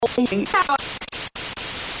Welcome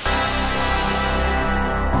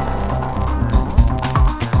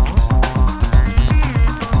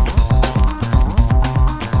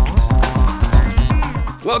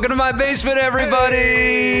to my basement, everybody.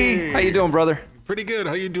 Hey. How you doing, brother? Pretty good.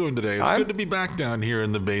 How you doing today? It's good to be back down here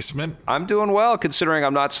in the basement. I'm doing well, considering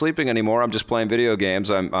I'm not sleeping anymore. I'm just playing video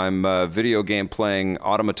games. I'm video game playing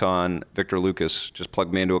automaton Victor Lucas. Just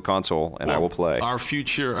plug me into a console, and I will play. Our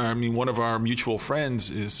future, one of our mutual friends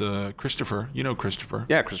is Christopher. You know Christopher.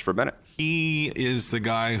 Yeah, Christopher Bennett. He is the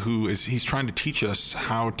guy he's trying to teach us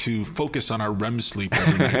how to focus on our REM sleep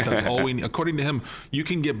every night. That's all we need. According to him, you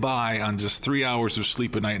can get by on just 3 hours of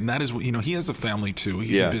sleep a night. And that is what, he has a family too.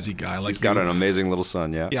 He's a busy guy. He's got an amazing little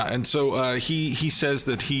son, yeah. Yeah, and so he says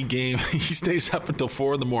that he stays up until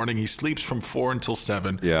 4 a.m. He sleeps from 4 until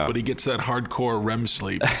 7. Yeah. But he gets that hardcore REM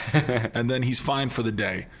sleep. And then he's fine for the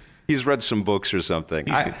day. He's read some books or something.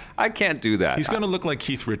 I can't do that. He's going to look like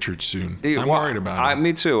Keith Richards soon. I'm worried about him.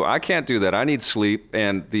 Me too. I can't do that. I need sleep,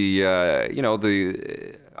 and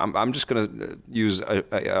I'm just going to use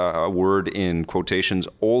a word in quotations.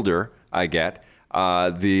 Older I get,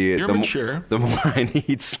 You're mature. The more I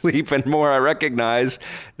need sleep, and more I recognize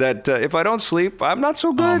that if I don't sleep, I'm not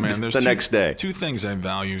so good next day. Two things I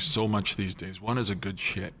value so much these days. One is a good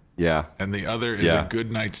shit. Yeah. And the other is a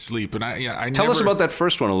good night's sleep. And I Tell us about that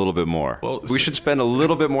first one a little bit more. Well, we should spend a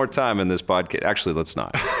little bit more time in this podcast. Actually, let's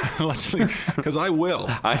not. Because I will.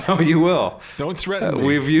 I know you will. Don't threaten me.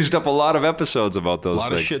 We've used up a lot of episodes about those things. A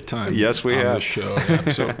lot of shit time. Yes, we on have. This show.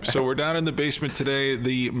 Yeah. So we're down in the basement today.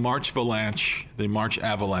 The March Avalanche.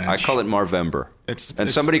 I call it Marvember.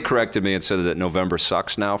 Somebody corrected me and said that November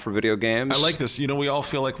sucks now for video games. I like this. We all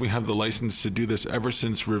feel like we have the license to do this ever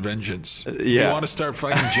since Revengeance. If yeah. you want to start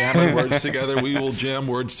fucking jamming words together, we will jam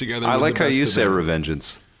words together. I like how you say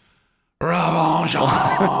Revengeance. Revengeance.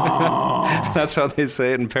 That's how they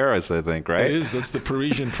say it in Paris, I think, right? It is. That's the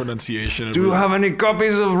Parisian pronunciation. Do you have any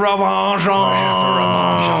copies of Revengeance?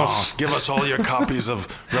 Give us all your copies of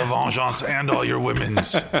Revengeance and all your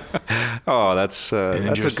women's. Oh, that's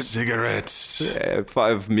your cigarettes.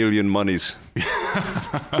 5 million monies.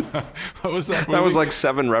 What was that movie? That was like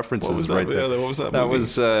 7 references. What was that? Right there. Yeah, what was that movie? That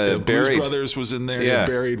was Buried. Buried. Brothers was in there. Yeah.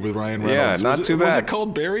 Buried with Ryan Reynolds. Yeah, not too bad. Was it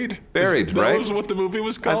called Buried? Buried, right? That was what the movie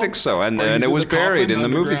was called? I think so. And it was buried in the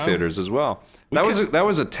movie theaters as well. That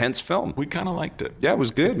was a tense film. We kind of liked it. Yeah, it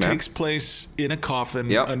was good, man. It takes place in a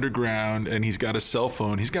coffin underground, and he's got a cell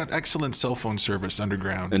phone. He's got excellent cell phone service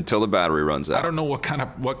underground until the battery runs out. I don't know what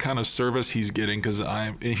kind of service he's getting, because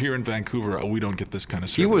I'm here in Vancouver. We don't get this kind of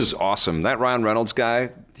service. He was awesome. That Ryan Reynolds guy.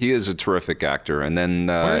 He is a terrific actor. And then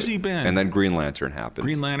where has he been? And then Green Lantern happened.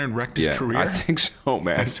 Green Lantern wrecked his career. I think so,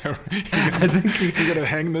 man. I think you're gonna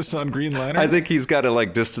hang this on Green Lantern. I think he's got to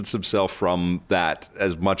distance himself from that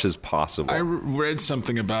as much as possible. I read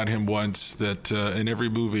something about him once that in every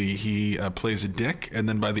movie he plays a dick, and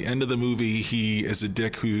then by the end of the movie he is a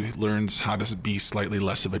dick who learns how to be slightly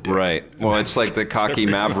less of a dick. Right. Well, it's like the cocky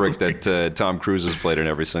maverick that Tom Cruise has played in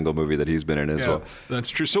every single movie that he's been in as well. That's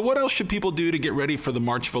true. So what else should people do to get ready for the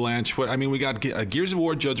March Avalanche? We got Gears of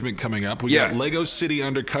War Judgment coming up. We got Lego City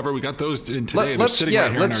Undercover. We got those in today. They're sitting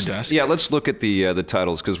right here on our desk. Yeah, let's look at the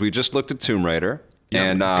titles, because we just looked at Tomb Raider. Yeah,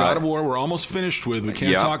 and God of War, we're almost finished with. We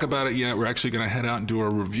can't talk about it yet. We're actually going to head out and do a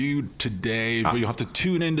review today. But you'll have to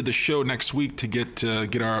tune into the show next week to get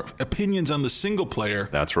our opinions on the single player.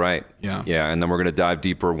 That's right. Yeah. Yeah, and then we're going to dive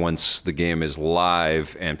deeper once the game is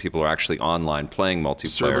live and people are actually online playing multiplayer.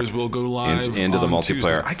 Servers will go live into the multiplayer.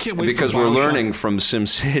 Tuesday. I can't wait because we're learning from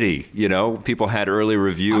SimCity. People had early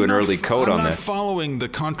review and early code on that. I'm not following the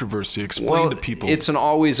controversy. Explain to people. It's an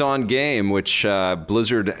always-on game, which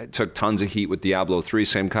Blizzard took tons of heat with Diablo 3,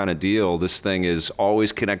 same kind of deal. This thing is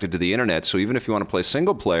always connected to the internet, so even if you want to play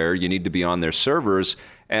single player, you need to be on their servers.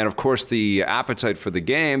 And of course, the appetite for the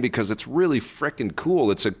game, because it's really freaking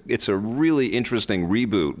cool. It's a really interesting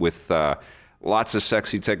reboot with lots of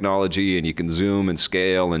sexy technology, and you can zoom and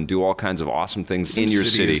scale and do all kinds of awesome things in your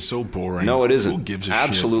city. Is so boring. No, it isn't. Who gives a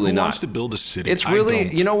Absolutely shit? Who not. wants to build a city? It's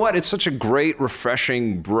really, you know what? It's such a great,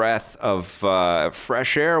 refreshing breath of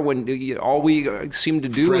fresh air when all we seem to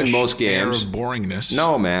do in most games. Air of boringness.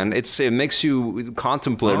 No, man. It makes you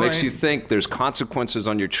contemplate. It makes you think. There's consequences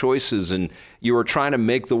on your choices, and you are trying to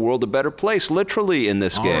make the world a better place, literally, in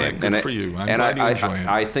this game. Right, good for you. I'm glad you enjoy it.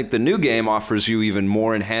 I think the new game offers you even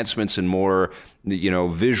more enhancements and more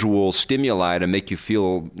visual stimuli to make you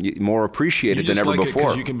feel more appreciated than ever before.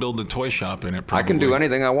 Because you can build a toy shop in it. Probably. I can do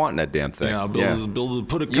anything I want in that damn thing. Yeah,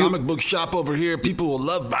 put a comic book shop over here. People will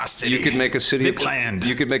love my city. You could make a city Vicland.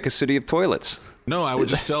 You could make a city of toilets. No, I would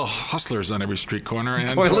just sell hustlers on every street corner and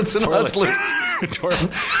Toilets and hustlers.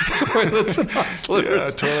 Toilets and hustlers. Yeah,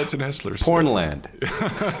 toilets and hustlers. Pornland.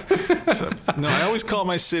 No, I always call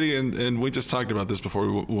my city, and we just talked about this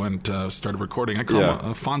before we started recording. I call them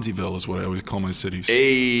Fonzieville is what I always call my cities.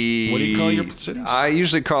 Hey, what do you call your cities? I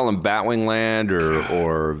usually call them Batwingland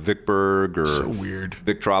or Vickburg or so weird.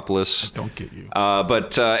 Victropolis. I don't get you.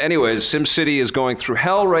 But anyways, SimCity is going through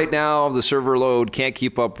hell right now. The server load can't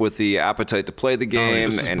keep up with the appetite to play the game,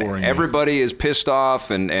 and everybody is pissed off,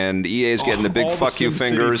 and EA is getting the big fuck you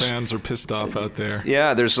fingers. Fans are pissed off out there.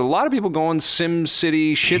 Yeah, there's a lot of people going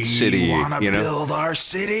SimCity, shit city. We want to build our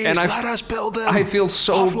cities. And let us build them. I feel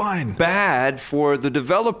so offline. Bad for the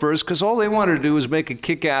developers because all they wanted to do was make a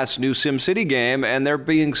kick-ass new SimCity game, and they're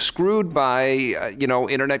being screwed by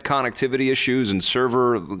internet connectivity issues and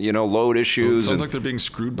server load issues. It sounds like they're being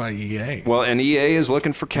screwed by EA. Well, and EA is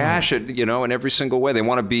looking for cash in every single way. They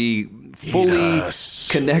want to be fully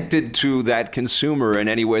connected to that consumer in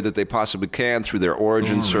any way that they possibly can through their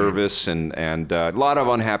Origin service, and a lot of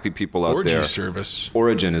unhappy people out there.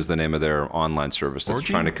 Origin is the name of their online service that's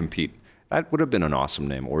trying to compete. That would have been an awesome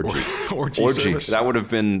name, Orgy. Orgy service. That would have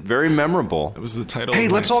been very memorable. That was the title. Hey,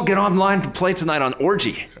 let's all get online to play tonight on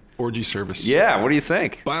Orgy. Orgy service. Yeah, what do you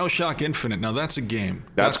think? BioShock Infinite. Now that's a game.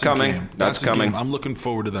 That's coming. That's coming. I'm looking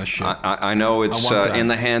forward to that shit. I know it's in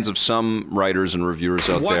the hands of some writers and reviewers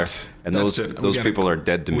out there, and those people are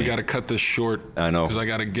dead to me. We got to cut this short. I know because I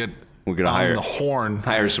got to get. We're gonna hire the horn.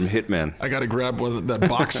 Hire some hitmen. I got to grab that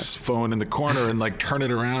box phone in the corner and turn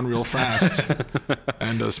it around real fast.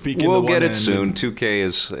 And speaking, we'll get it soon.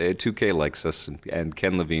 2K likes us, and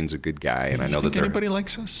Ken Levine's a good guy, and I know that anybody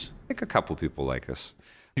likes us. I think a couple people like us.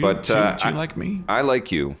 Do you like me? I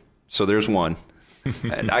like you. So there's one.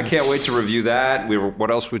 And I can't wait to review that. What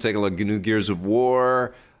else? We're taking a look at new Gears of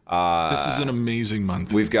War. This is an amazing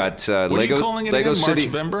month. We've got what are you calling it Lego again? City.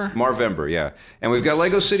 Marvember, yeah. And we've got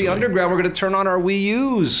Lego City Underground. We're going to turn on our Wii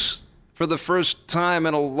U's for the first time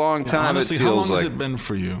in a long time. Honestly, how long has it been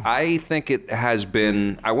for you? I think it has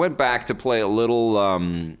been. I went back to play a little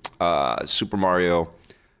Super Mario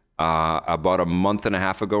about a month and a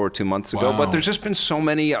half ago or 2 months ago. But there's just been so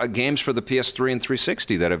many games for the PS3 and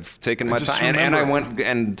 360 that have taken my time. And I went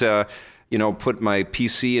and put my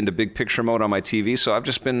PC into big picture mode on my TV. So I've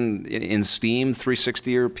just been in Steam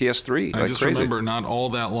 360 or PS3. I just remember not all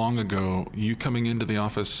that long ago, you coming into the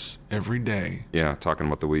office every day. Yeah, talking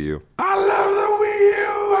about the Wii U. I love the Wii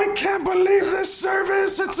U. I can't believe this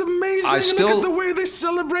service. It's amazing. Look at the way they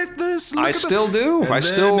celebrate this. I still do.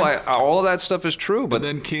 All of that stuff is true. But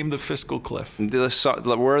then came the fiscal cliff.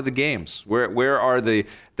 Where are the games? Where are the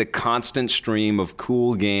constant stream of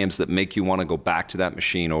cool games that make you want to go back to that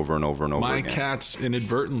machine over and over and over again? My cats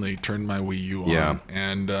inadvertently turned my Wii U on,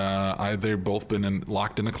 and they've both been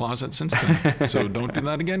locked in a closet since then. So don't do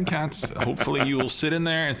that again, cats. Hopefully you will sit in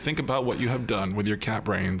there and think about what you have done with your cat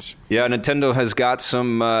brains. Yeah, Nintendo has got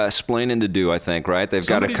some explaining to do, I think, right? They've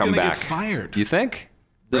got to come back. Get fired. You think?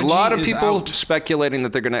 There's a lot of people speculating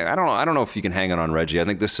that they're going to... I don't know if you can hang it on Reggie. I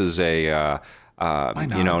think this is a...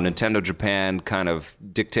 Nintendo Japan kind of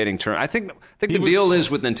dictating term. I think the deal is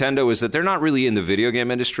with Nintendo is that they're not really in the video game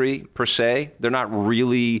industry per se. They're not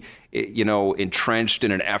really, entrenched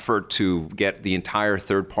in an effort to get the entire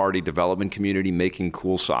third-party development community making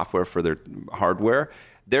cool software for their hardware.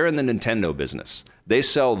 They're in the Nintendo business. They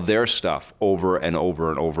sell their stuff over and over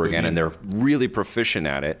and over again, and they're really proficient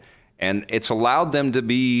at it. And it's allowed them to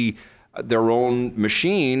be their own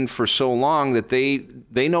machine for so long that they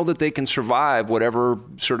know that they can survive whatever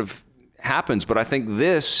sort of happens. But I think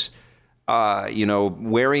this,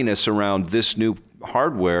 wariness around this new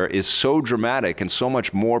hardware is so dramatic and so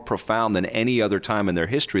much more profound than any other time in their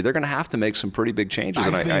history. They're going to have to make some pretty big changes,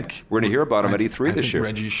 and we're going to hear about them at E3 this year.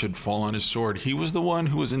 Reggie should fall on his sword. He was the one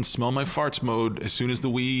who was in smell my farts mode as soon as the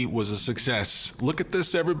Wii was a success. Look at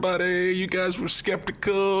this, everybody. You guys were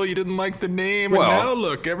skeptical. You didn't like the name, and now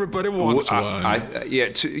look, everybody wants one. But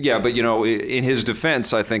in his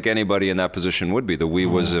defense, I think anybody in that position would be. The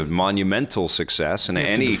Wii was a monumental success, and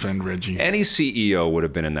any CEO would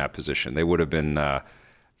have been in that position. They would have been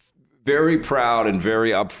very proud and very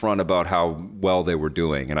upfront about how well they were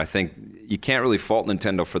doing. And I think you can't really fault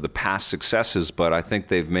Nintendo for the past successes, but I think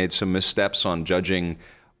they've made some missteps on judging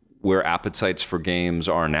where appetites for games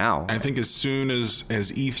are now. I think as soon as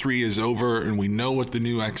E3 is over and we know what the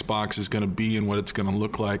new Xbox is going to be and what it's going to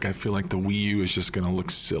look like, I feel like the Wii U is just going to look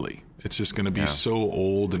silly. It's just going to be so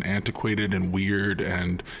old and antiquated and weird,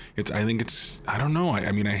 and I don't know.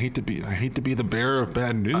 I mean, I hate to be the bearer of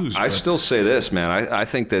bad news. I still say this, man. I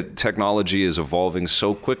think that technology is evolving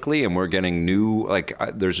so quickly, and we're getting new.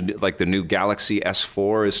 There's like the new Galaxy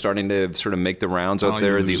S4 is starting to sort of make the rounds out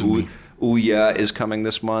there. The Ouya is coming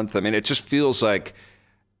this month. I mean, it just feels like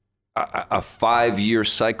a 5-year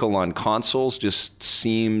cycle on consoles just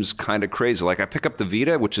seems kind of crazy. Like I pick up the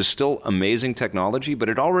Vita, which is still amazing technology, but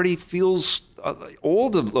it already feels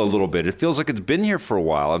old a little bit. It feels like it's been here for a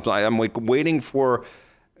while. I'm like waiting for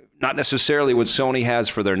not necessarily what Sony has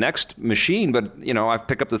for their next machine, but I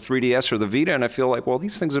pick up the 3DS or the Vita and I feel like, well,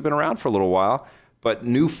 these things have been around for a little while, but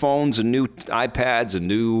new phones and new iPads and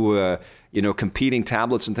new competing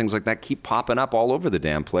tablets and things like that keep popping up all over the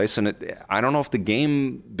damn place. And I don't know if the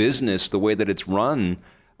game business, the way that it's run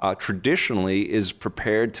traditionally, is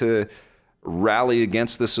prepared to rally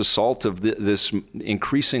against this assault of this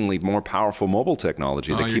increasingly more powerful mobile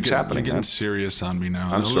technology that keeps happening. You're getting serious on me now.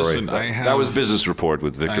 I'm sorry. Listen, that was Business Report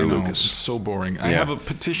with Victor Lucas. It's so boring. I have a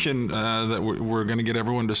petition that we're going to get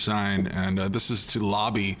everyone to sign, and this is to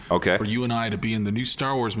lobby for you and I to be in the new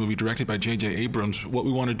Star Wars movie directed by J.J. Abrams. What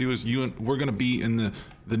we want to do is we're going to be in the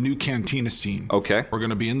new cantina scene. Okay. We're going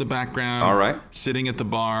to be in the background. All right. Sitting at the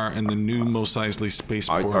bar in the new Mos Eisley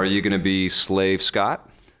spaceport. Are you going to be Slave Scott?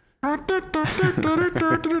 No,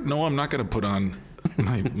 I'm not going to put on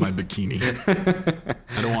my bikini.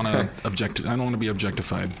 I don't want to I don't want to be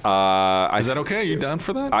objectified. Is that okay? Are you down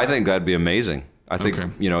for that? I think that'd be amazing. I think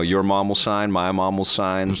your mom will sign, my mom will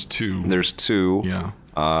sign. There's two. Yeah.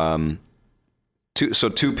 So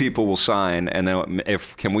two people will sign, and then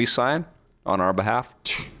can we sign on our behalf?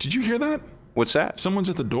 Did you hear that? What's that?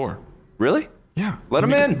 Someone's at the door. Really? Yeah. Let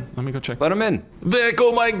him in. Let me go check. Let him in. Vic,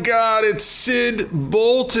 oh my God, it's Sid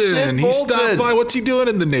Bolton. He stopped by. What's he doing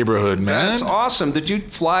in the neighborhood, man? That's awesome. Did you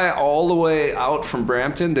fly all the way out from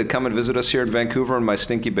Brampton to come and visit us here in Vancouver in my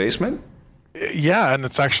stinky basement? Yeah, and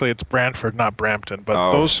it's Brantford, not Brampton.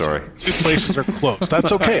 But those two places are close.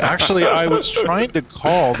 That's okay. Actually, I was trying to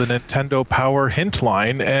call the Nintendo Power hint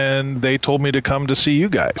line, and they told me to come to see you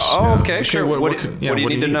guys. Oh, okay, sure. What do you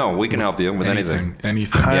need to know? We can help you with anything.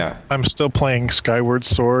 I'm still playing Skyward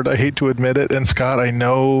Sword. I hate to admit it. And Scott, I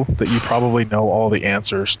know that you probably know all the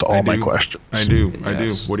answers to all my questions. I do.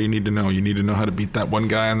 What do you need to know? You need to know how to beat that one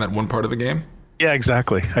guy on that one part of the game? Yeah,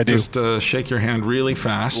 exactly. I do. Just shake your hand really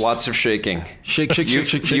fast. Lots of shaking. Shake.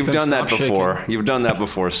 You've done that before. Shaking. You've done that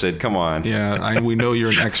before, Sid. Come on. Yeah, we know you're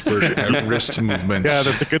an expert at wrist movements. Yeah,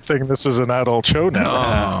 that's a good thing this is an adult show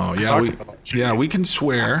now. Oh, we can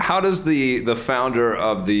swear. How does the founder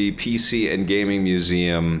of the PC and Gaming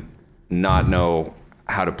Museum not know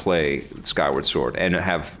how to play Skyward Sword and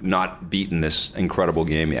have not beaten this incredible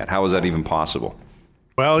game yet? How is that even possible?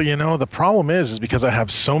 Well, the problem is because I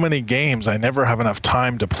have so many games, I never have enough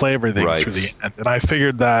time to play everything through the end. And I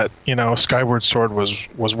figured that, Skyward Sword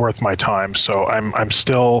was worth my time. So I'm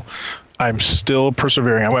still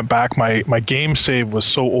persevering. I went back. My game save was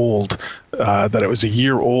so old that it was a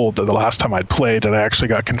year old the last time I'd played, and I actually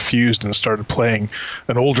got confused and started playing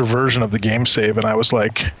an older version of the game save. And I was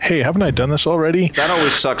like, hey, haven't I done this already? That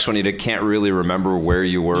always sucks when you can't really remember where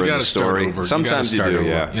you were in the story. Sometimes you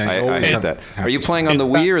do, I hate that. Are you playing on the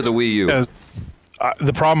Wii or the Wii U?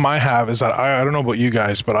 The problem I have is that I don't know about you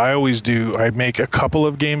guys, but I always do. I make a couple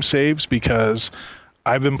of game saves because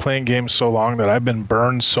I've been playing games so long that I've been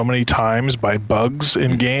burned so many times by bugs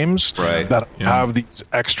in games that I have these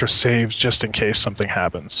extra saves just in case something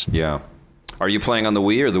happens. Yeah. Are you playing on the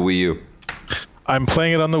Wii or the Wii U? I'm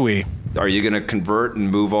playing it on the Wii. Are you going to convert and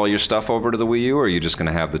move all your stuff over to the Wii U, or are you just going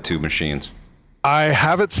to have the two machines? I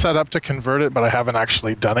have it set up to convert it, but I haven't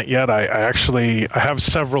actually done it yet. I have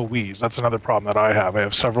several Wiis. That's another problem that I have. I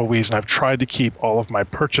have several Wiis, and I've tried to keep all of my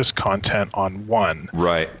purchase content on one.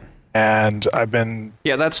 Right. And I've been...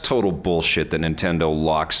 Yeah, that's total bullshit that Nintendo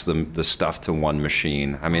locks the stuff to one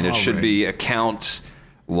machine. I mean, it should be account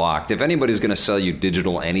locked. If anybody's going to sell you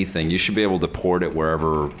digital anything, you should be able to port it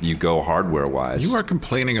wherever you go hardware-wise. You are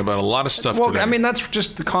complaining about a lot of stuff today. Well, I mean, that's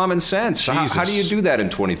just the common sense. How do you do that in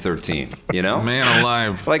 2013, Man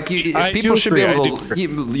alive. Like, people should be able to...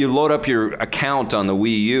 You load up your account on the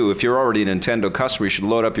Wii U. If you're already a Nintendo customer, you should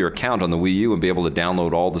load up your account on the Wii U and be able to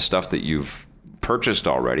download all the stuff that you've purchased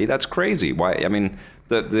already. That's crazy. Why? I mean,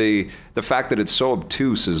 the fact that it's so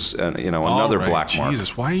obtuse is another black mark.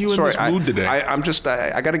 Jesus, why are you in this mood today? I'm just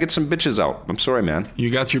I got to get some bitches out. I'm sorry, man. You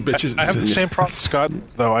got your bitches. I have the same problem, Scott.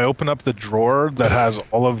 Though I open up the drawer that has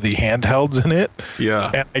all of the handhelds in it. Yeah,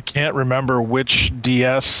 and I can't remember which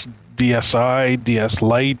DS, DSi, DS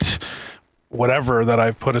Lite, whatever that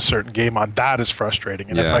I've put a certain game on. That is frustrating.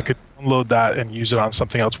 And if I could download that and use it on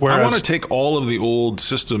something else, whereas I want to take all of the old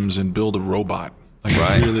systems and build a robot.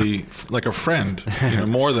 Like really, like a friend,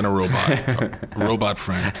 more than a robot, a robot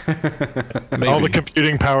friend. Maybe. All the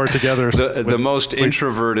computing power together. The most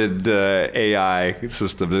introverted AI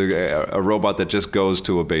system, a robot that just goes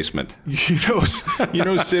to a basement.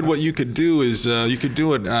 Sid, what you could do is you could do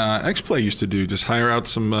what X-Play used to do, just hire out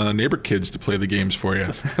some neighbor kids to play the games for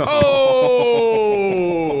you.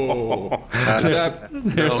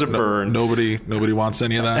 There's a burn. Nobody wants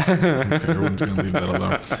any of that. Okay, everyone's going to leave that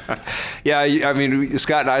alone. Yeah, I mean,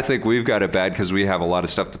 Scott and I think we've got it bad because we have a lot of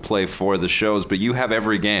stuff to play for the shows, but you have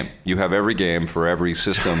every game. You have every game for every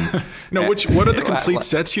system. No, what are the complete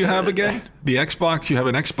sets you have again? The Xbox, you have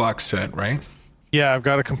an Xbox set, right? Yeah, I've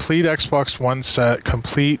got a complete Xbox One set,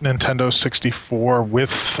 complete Nintendo 64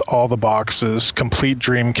 with all the boxes, complete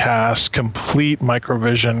Dreamcast, complete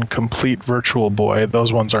Microvision, complete Virtual Boy.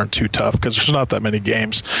 Those ones aren't too tough because there's not that many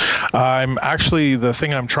games. The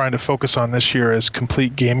thing I'm trying to focus on this year is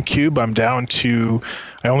complete GameCube. I'm down to,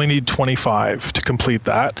 I only need 25 to complete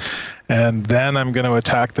that. And then I'm going to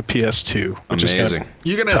attack the PS2. Amazing.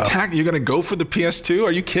 You're going to attack? You're going to go for the PS2?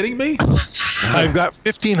 Are you kidding me? I've got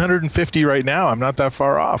 1,550 right now. I'm not that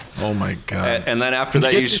far off. Oh, my God. And then after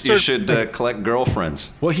that, you should collect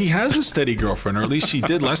girlfriends. Well, he has a steady girlfriend, or at least he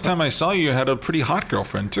did. Last time I saw you, you had a pretty hot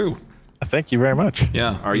girlfriend, too. Thank you very much.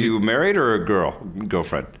 Yeah. Are you married or a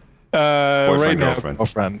girlfriend? Right now, girlfriend.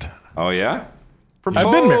 Girlfriend. Oh, yeah?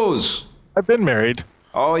 Propose. I've been married.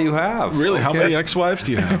 Oh, you have? Really? Okay. How many ex-wives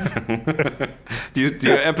do you have? Do you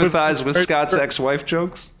empathize with Scott's ex-wife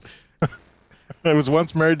jokes? I was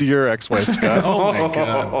once married to your ex-wife, Scott. Oh, my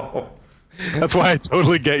God. That's why I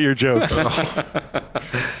totally get your jokes.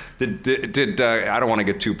 Did I don't want to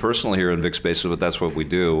get too personal here in Vic Spaces, but that's what we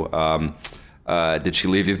do. Did she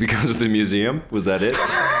leave you because of the museum? Was that it?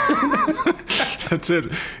 That's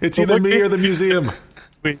it. It's either me or the museum.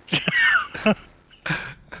 I'm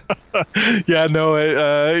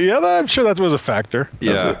sure that was a factor.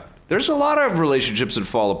 There's a lot of relationships that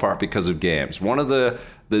fall apart because of games. One of the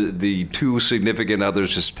two significant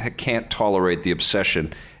others just can't tolerate the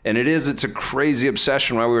obsession. And it's a crazy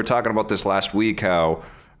obsession. Why we were talking about this last week, how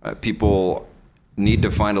people need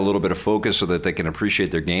to find a little bit of focus so that they can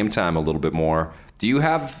appreciate their game time a little bit more. Do you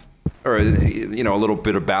have, or a little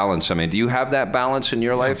bit of balance? I mean, do you have that balance in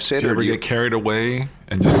your life, Sid? Do you ever get carried away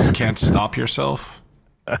and just can't stop yourself?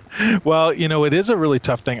 Well, it is a really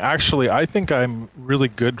tough thing. Actually, I think I'm really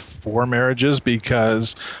good for marriages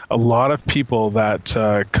because a lot of people that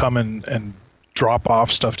come and drop off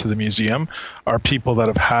stuff to the museum are people that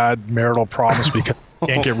have had marital problems because they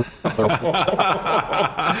can't get rid of their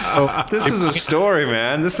stuff. This is a story,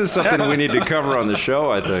 man. This is something we need to cover on the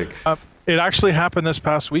show, I think. It actually happened this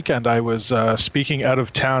past weekend. I was speaking out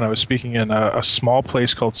of town. I was speaking in a small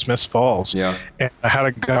place called Smiths Falls. Yeah. And I had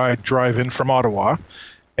a guy drive in from Ottawa.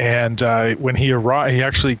 And when he arrived, he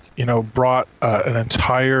actually, brought an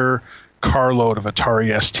entire carload of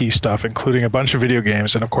Atari ST stuff, including a bunch of video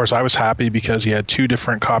games. And of course, I was happy because he had 2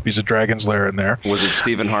 different copies of Dragon's Lair in there. Was it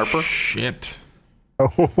Stephen Harper? Shit.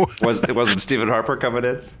 Wasn't Stephen Harper coming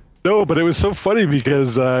in? No, but it was so funny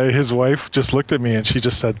because his wife just looked at me and she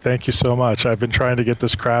just said, "Thank you so much. I've been trying to get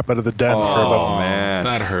this crap out of the den for about." Oh man,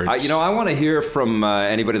 that hurts. I want to hear from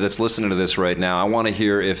anybody that's listening to this right now. I want to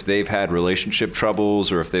hear if they've had relationship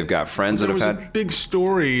troubles or if they've got friends that have had. There was a big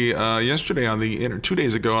story yesterday 2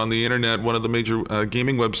 days ago on the internet. One of the major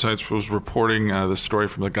gaming websites was reporting the story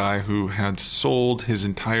from the guy who had sold his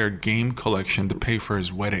entire game collection to pay for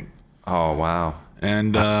his wedding. Oh wow.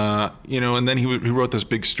 And, and then he wrote this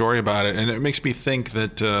big story about it. And it makes me think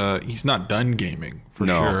that he's not done gaming, for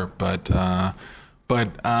sure. But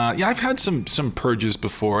I've had some purges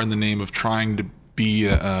before in the name of trying to be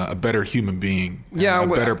a better human being, a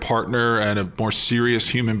better partner, and a more serious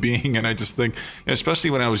human being. And I just think,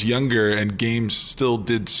 especially when I was younger and games still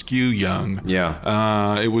did skew young.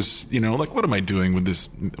 It was, like, what am I doing with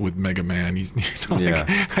Mega Man?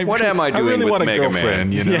 What am I doing with Mega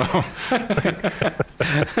Man?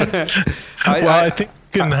 I think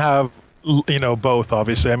you can have both,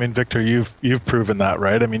 obviously. I mean, Victor, you've proven that,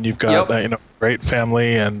 right? I mean, you've got great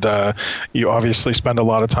family, and you obviously spend a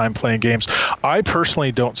lot of time playing games. I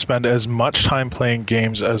personally don't spend as much time playing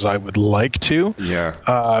games as I would like to.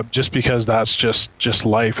 Just because that's just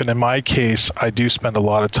life. And in my case, I do spend a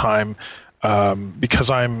lot of time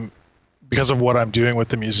because of what I'm doing with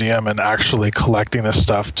the museum and actually collecting this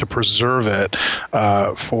stuff to preserve it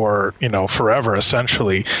for forever,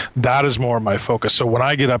 essentially. That is more my focus. So when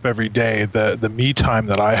I get up every day, the me time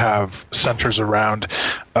that I have centers around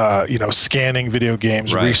scanning video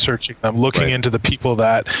games, researching them, looking into the people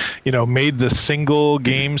that, made the single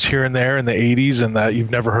games here and there in the 80s and that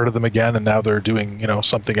you've never heard of them again. And now they're doing,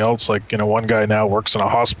 something else. Like, one guy now works in a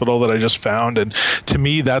hospital that I just found. And to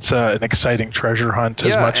me, that's an exciting treasure hunt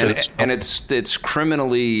as much as. And it's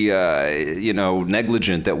criminally,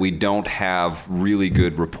 negligent that we don't have really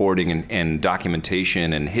good reporting and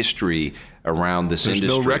documentation and history around this industry.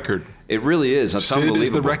 There's no record. It really is. It's unbelievable. Sid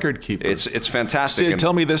is the record keeper. It's fantastic. Sid,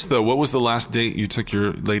 tell me this, though. What was the last date you took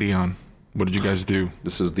your lady on? What did you guys do?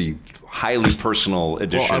 This is the highly personal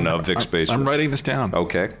edition of Vic Space. I'm writing this down.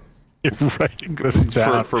 Okay. You're writing this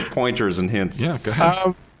down. For pointers and hints. Yeah, go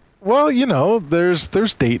ahead. Well, there's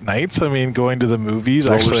date nights. I mean, going to the movies.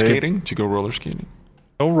 Roller skating? Did you go roller skating?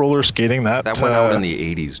 No roller skating. That went out in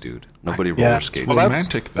the 80s, dude. Nobody roller skates. Well,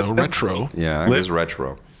 romantic, though. Retro. Yeah, it is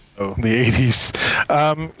retro. Oh, the 80s.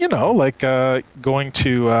 Going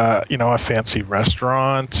to, a fancy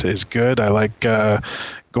restaurant is good. I like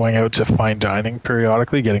going out to fine dining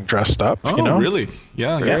periodically, getting dressed up. Oh, really?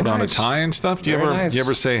 Yeah, you put on a nice. tie and stuff. Do you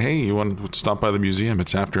ever say, hey, you want to stop by the museum?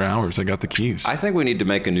 It's after hours. I got the keys. I think we need to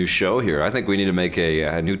make a new show here. I think we need to make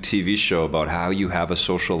a new TV show about how you have a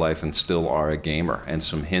social life and still are a gamer, and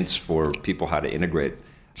some hints for people how to integrate.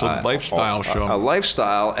 It's a lifestyle show. A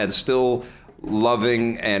lifestyle and still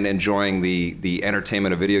loving and enjoying the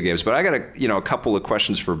entertainment of video games. But I got a couple of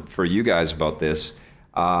questions for you guys about this.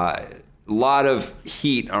 A lot of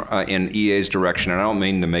heat in EA's direction, and I don't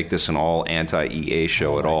mean to make this an all anti-EA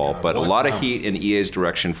show at all, but a lot of heat in EA's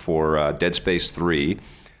direction for Dead Space 3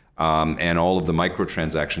 and all of the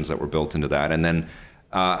microtransactions that were built into that. And then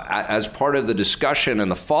as part of the discussion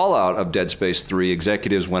and the fallout of Dead Space 3,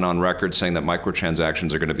 executives went on record saying that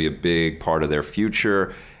microtransactions are going to be a big part of their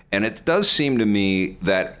future. And it does seem to me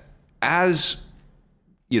that as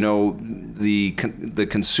the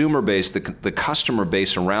consumer base, the customer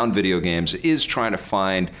base around video games is trying to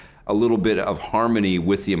find a little bit of harmony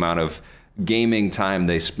with the amount of gaming time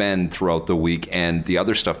they spend throughout the week and the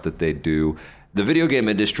other stuff that they do. The video game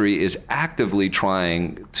industry is actively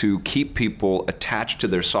trying to keep people attached to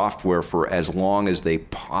their software for as long as they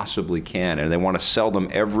possibly can. And they want to sell them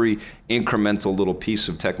every incremental little piece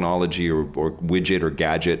of technology or widget or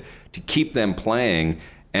gadget to keep them playing.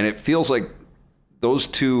 And it feels like those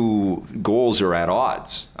two goals are at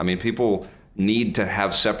odds. I mean, people need to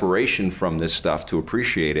have separation from this stuff to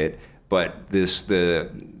appreciate it. But the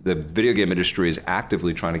video game industry is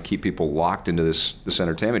actively trying to keep people locked into this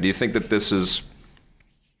entertainment. Do you think that this is,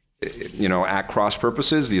 at cross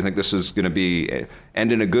purposes? Do you think this is going to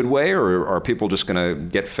end in a good way, or are people just going to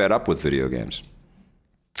get fed up with video games?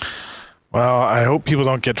 Well, I hope people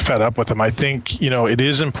don't get fed up with them. I think, it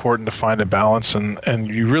is important to find a balance, and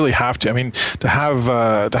you really have to. I mean, to have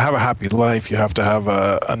a happy life, you have to have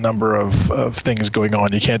a number of things going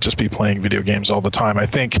on. You can't just be playing video games all the time. I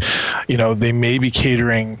think, they may be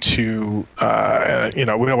catering to, we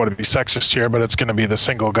don't want to be sexist here, but it's going to be the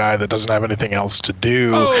single guy that doesn't have anything else to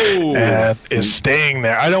do and is staying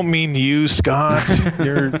there. I don't mean you, Scott.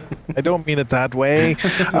 I don't mean it that way.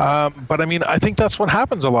 But I mean, I think that's what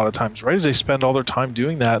happens a lot of times, right? They spend all their time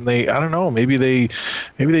doing that, and I don't know, maybe they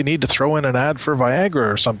need to throw in an ad for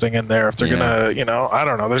Viagra or something in there if they're gonna, I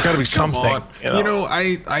don't know. There's got to be something.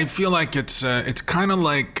 I feel like it's kind of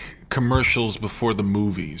like commercials before the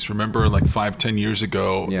movies. Remember, like 5-10 years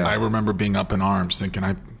ago, I remember being up in arms thinking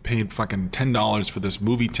I paid fucking $10 for this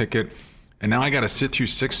movie ticket, and now I got to sit through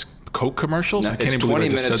 6 Coke commercials. I can't even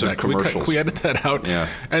believe I just said that. Can we edit that out? Yeah.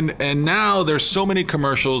 And now there's so many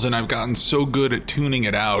commercials, and I've gotten so good at tuning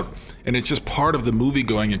it out, and it's just part of the movie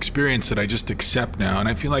going experience that I just accept now. And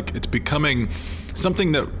I feel like it's becoming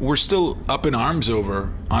something that we're still up in arms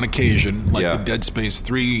over on occasion, like the Dead Space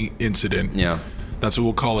 3 incident. Yeah. That's what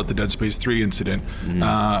we'll call it, the Dead Space 3 incident.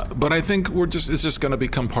 But I think it's just going to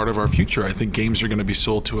become part of our future. I think games are going to be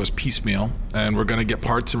sold to us piecemeal, and we're going to get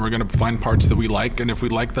parts, and we're going to find parts that we like, and if we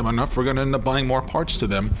like them enough, we're going to end up buying more parts to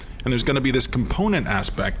them. And there's going to be this component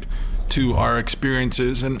aspect to our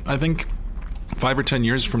experiences, and I think 5 or 10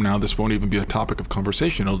 years from now, this won't even be a topic of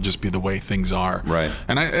conversation. It'll just be the way things are. Right.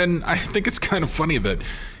 And I think it's kind of funny that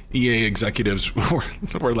EA executives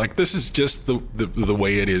were like, this is just the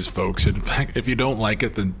way it is, folks. In fact, if you don't like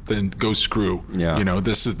it, then go screw. Yeah.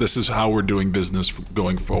 This is how we're doing business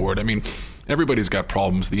going forward. I mean, everybody's got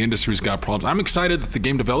problems. The industry's got problems. I'm excited that the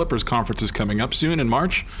Game Developers Conference is coming up soon in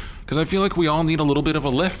March, because I feel like we all need a little bit of a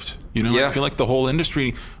lift. I feel like the whole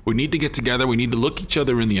industry, we need to get together. We need to look each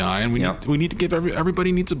other in the eye, and we need to give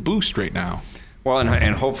everybody needs a boost right now. Well,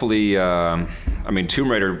 and hopefully,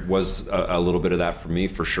 Tomb Raider was a little bit of that for me,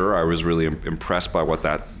 for sure. I was really impressed by what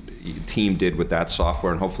that team did with that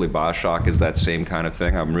software, and hopefully BioShock is that same kind of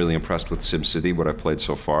thing. I'm really impressed with SimCity, what I've played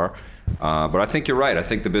so far. But I think you're right. I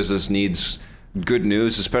think the business needs good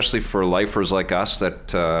news, especially for lifers like us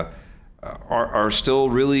that are still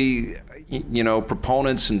really,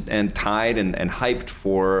 proponents and tied and hyped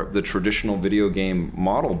for the traditional video game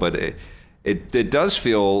model. But it does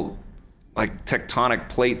feel like tectonic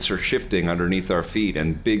plates are shifting underneath our feet,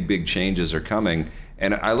 and big changes are coming.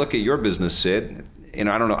 And I look at your business, Sid, and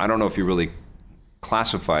I don't know if you really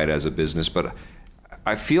classify it as a business, but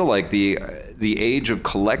I feel like the age of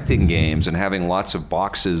collecting games and having lots of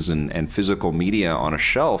boxes and physical media on a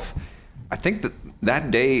shelf, I think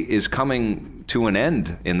that day is coming to an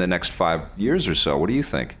end in the next 5 years or so. What do you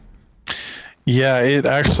think? Yeah, it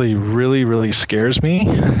actually really scares me.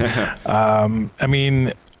 I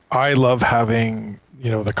mean, I love having,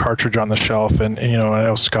 the cartridge on the shelf, and I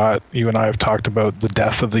know, Scott, you and I have talked about the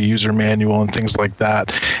death of the user manual and things like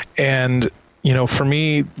that. And, for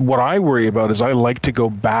me, what I worry about is I like to go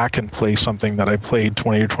back and play something that I played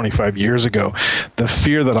 20 or 25 years ago. The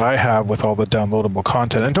fear that I have with all the downloadable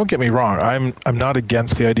content, and don't get me wrong, I'm not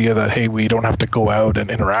against the idea that, hey, we don't have to go out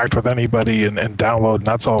and interact with anybody and download, and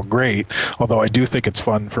that's all great. Although I do think it's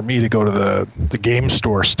fun for me to go to the game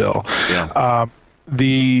store still. Yeah.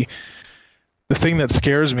 The thing that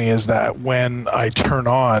scares me is that when I turn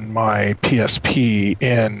on my PSP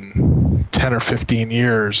in 10 or 15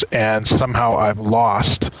 years and somehow I've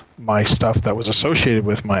lost my stuff that was associated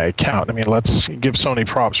with my account. I mean, let's give Sony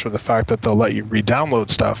props for the fact that they'll let you re-download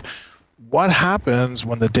stuff. What happens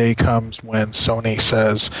when the day comes when Sony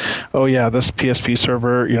says, oh yeah, this PSP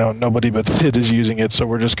server, nobody but Sid is using it, so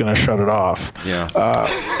we're just going to shut it off. Yeah.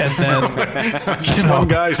 And then some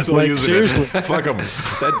guy still using seriously. it. Fuck them.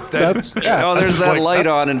 There's that light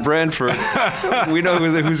on in Brentford. We know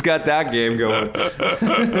who's got that game going.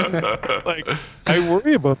 I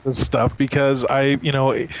worry about this stuff because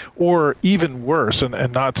or even worse,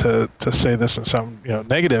 and not to say this in some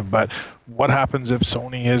negative, but what happens if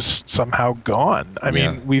Sony is somehow gone? I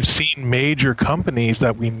mean, we've seen major companies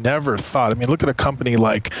that we never thought. I mean, look at a company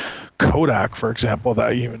like Kodak, for example,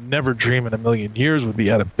 that you would never dream in a million years would be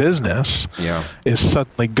out of business, is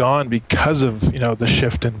suddenly gone because of the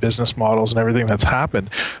shift in business models and everything that's happened.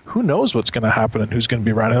 Who knows what's going to happen and who's going to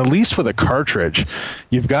be around? And at least with a cartridge,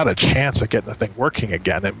 you've got a chance of getting the thing working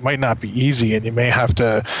again. It might not be easy, and you may have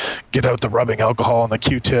to get out the rubbing alcohol and the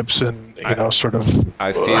Q-tips and sort of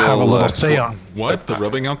I feel have a little say on. What? The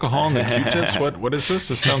rubbing alcohol and the Q-tips? What is this?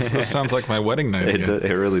 This sounds like my wedding night. It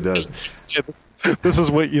really does. This is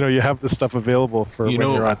what you have this stuff available for when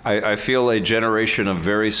you're on. I feel a generation of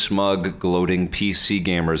very smug, gloating PC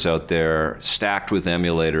gamers out there, stacked with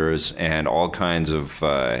emulators and all kinds of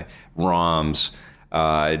ROMs,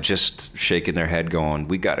 just shaking their head going,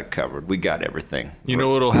 we got it covered. We got everything. You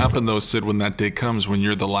know what'll happen, though, Sid, when that day comes, when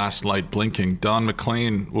you're the last light blinking? Don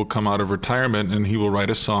McLean will come out of retirement, and he will write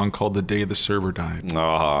a song called The Day the Server Died.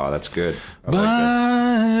 Oh, that's good.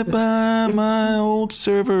 Bye, my old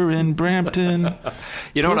server in Brampton.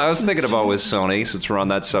 You know what I was thinking about with Sony, since we're on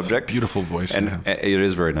that subject? Beautiful voice. And it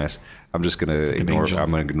is very nice. I'm just going to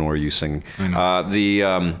ignore you singing.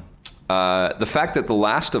 The fact that The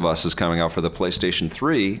Last of Us is coming out for the PlayStation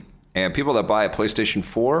 3, and people that buy a PlayStation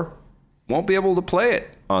 4 won't be able to play it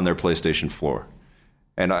on their PlayStation 4.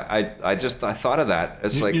 And I thought of that.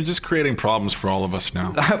 It's like you're just creating problems for all of us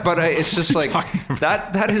now. But it's just like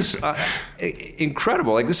that is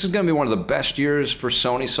incredible. Like, this is going to be one of the best years for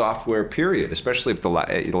Sony software, period. Especially if the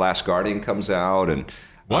Last Guardian comes out, and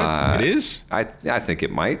it is. I think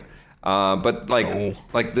it might. But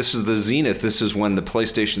like this is the zenith. This is when the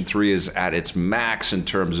PlayStation 3 is at its max in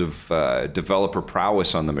terms of developer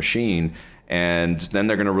prowess on the machine. And then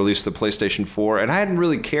they're going to release the PlayStation 4. And I hadn't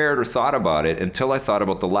really cared or thought about it until I thought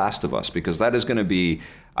about The Last of Us, because that is going to be,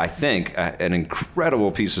 I think, an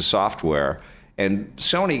incredible piece of software. And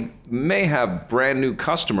Sony may have brand new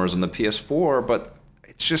customers on the PS4, but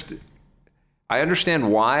it's just, I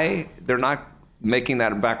understand why they're not making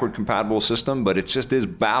that a backward compatible system, but it just is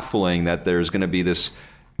baffling that there's going to be this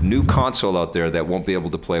new console out there that won't be able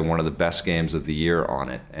to play one of the best games of the year on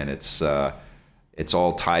it. And it's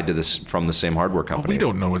all tied to this from the same hardware company. We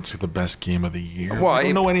don't know it's the best game of the year. Well, I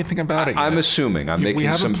don't know anything about it yet. I'm assuming. I'm making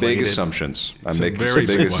some big assumptions. I'm making some big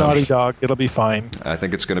assumptions. It's Naughty Dog. It'll be fine. I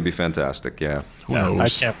think it's going to be fantastic. Yeah. Who knows? I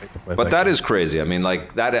can't make it. But that is crazy. I mean,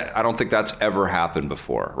 like that. I don't think that's ever happened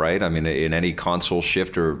before, right? I mean, in any console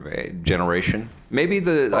shift or generation. Maybe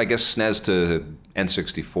I guess SNES to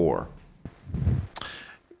N64.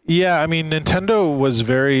 Yeah, I mean, Nintendo was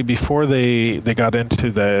very before they got into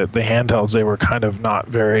the handhelds. They were kind of not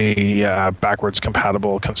very backwards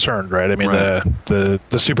compatible concerned, right? I mean, Right. the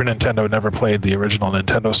Super Nintendo never played the original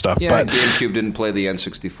Nintendo stuff, Yeah, but GameCube didn't play the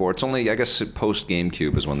N64. It's only, I guess, post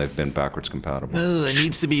GameCube is when they've been backwards compatible. Oh, it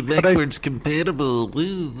needs to be backwards compatible. Make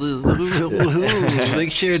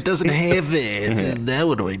sure it doesn't have it. Now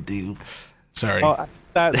what do I do? Sorry.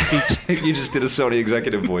 that speaks. You just did a Sony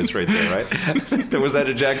executive voice right there, right? Was that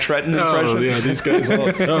a Jack Tretton impression? Oh, yeah, these guys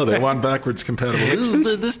all, they want backwards compatible.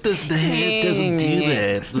 This doesn't do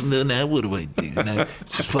that. Now what do I do? Now,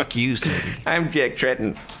 fuck you, Sony. I'm Jack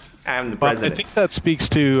Tretton. I'm the But I president. think that speaks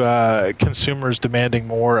to consumers demanding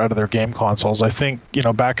more out of their game consoles. I think,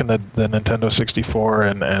 back in the Nintendo 64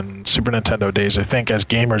 and Super Nintendo days, I think as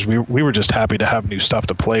gamers, we were just happy to have new stuff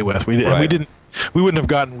to play with. We wouldn't have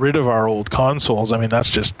gotten rid of our old consoles. I mean,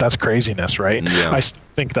 that's craziness, right? Yeah. I still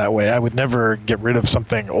think that way. I would never get rid of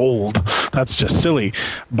something old. That's just silly.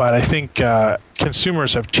 But I think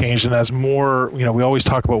consumers have changed, and as more, we always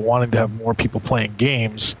talk about wanting to have more people playing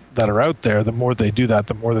games that are out there. The more they do that,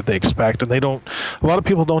 the more that they expect, and a lot of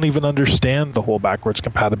people don't even understand the whole backwards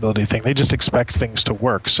compatibility thing. They just expect things to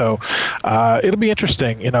work. So it'll be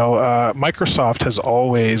interesting. Microsoft has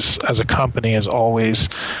always, as a company, has always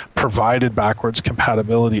provided backwards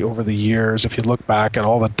compatibility over the years. If you look back at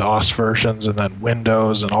all the DOS versions and then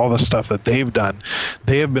Windows and all the stuff that they've done,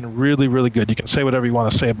 they have been really, really good. You can say whatever you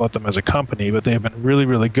want to say about them as a company, but they've been really,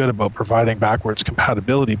 really good about providing backwards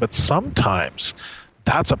compatibility. But sometimes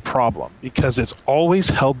that's a problem because it's always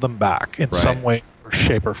held them back in some way or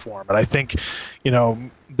shape or form. And I think, I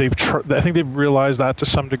think they've realized that to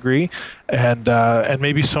some degree, and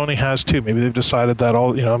maybe Sony has too. Maybe they've decided that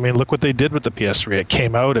look what they did with the PS3. It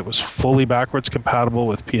came out, it was fully backwards compatible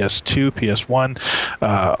with PS2, PS1.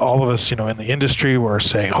 All of us, in the industry were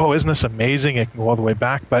saying, "Oh, isn't this amazing? It can go all the way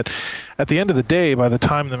back." But at the end of the day, by the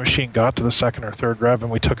time the machine got to the second or third rev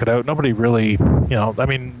and we took it out, nobody really,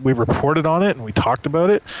 we reported on it and we talked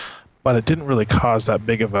about it, but it didn't really cause that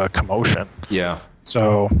big of a commotion. Yeah.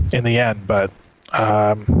 So in the end, but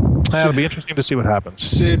it'll be interesting to see what happens.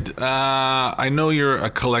 Sid, I know you're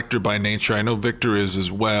a collector by nature. I know Victor is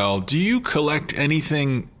as well. Do you collect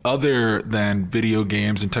anything other than video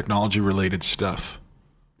games and technology-related stuff?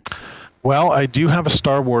 Well, I do have a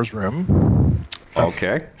Star Wars room.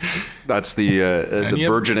 Okay. That's the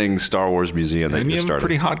burgeoning Star Wars museum that And you you have a started.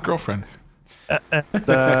 pretty hot girlfriend.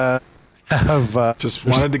 Have Just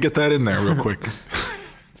wanted to get that in there real quick.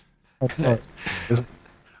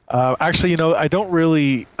 actually, I don't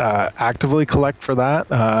really actively collect for that.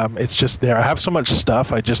 It's just there. I have so much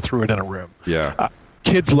stuff. I just threw it in a room. Yeah.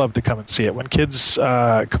 Kids love to come and see it. When kids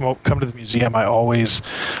come to the museum, I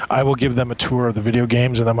will give them a tour of the video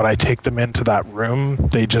games, and then when I take them into that room,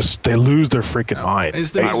 they lose their freaking mind. Is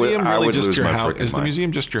the museum I really would just lose your my house? freaking Is the mind.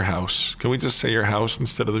 museum just your house? Can we just say your house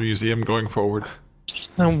instead of the museum going forward?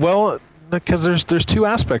 Well, because there's two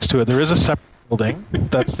aspects to it. There is a separate building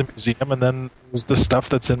that's the museum, and then there's the stuff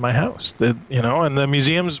that's in my house. And the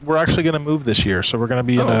museums, we're actually going to move this year, so we're going to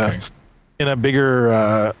be in a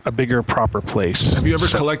bigger proper place. Have you ever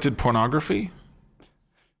collected pornography?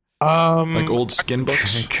 Like old skin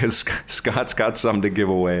books? Because Scott's got some to give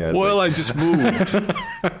away. I Well, think. I just moved.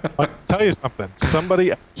 I'll tell you something.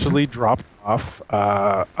 Somebody actually dropped off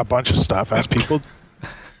a bunch of stuff, as people do.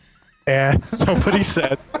 And somebody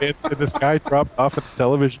said, this guy dropped off a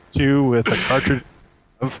television too with a cartridge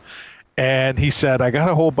of, and he said, "I got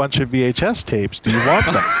a whole bunch of VHS tapes. Do you want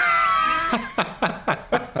them?"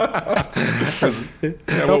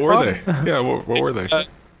 Yeah, what were they? Yeah, what were they?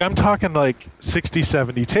 I'm talking like 60,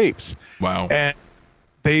 70 tapes. Wow. And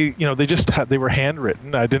they were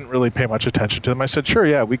handwritten. I didn't really pay much attention to them. I said, "Sure,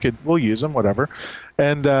 yeah, we'll use them, whatever."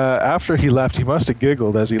 And after he left, he must have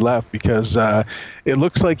giggled as he left because it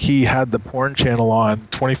looks like he had the porn channel on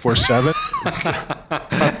 24/7.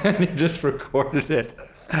 And he just recorded it.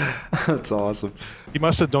 That's awesome. He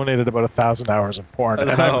must have donated about 1,000 hours of porn.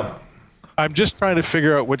 And I'm just trying to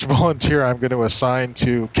figure out which volunteer I'm going to assign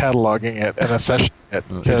to cataloging it and accessioning it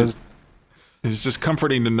because. It's just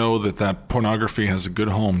comforting to know that pornography has a good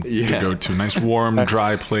home to go to. Nice, warm,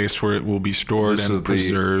 dry place where it will be stored This and is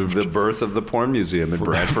preserved. the birth of the porn museum in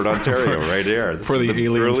Bradford, Ontario, right here. This For is the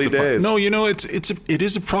aliens early to find. days. No, it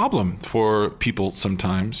is a problem for people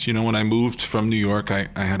sometimes. When I moved from New York, I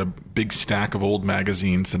had a big stack of old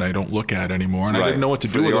magazines that I don't look at anymore, and I didn't know what to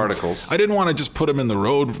do with the them. articles. I didn't want to just put them in the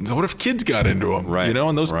road. What if kids got into them? Right. You know,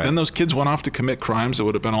 and then those kids went off to commit crimes that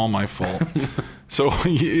would have been all my fault. So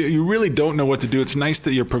you really don't know what to do. It's nice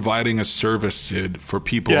that you're providing a service, Sid, for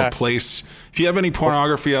people, a place. If you have any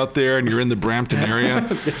pornography out there and you're in the Brampton area,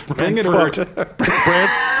 bring it over.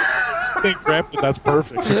 Brampton, that's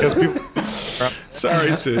perfect because people.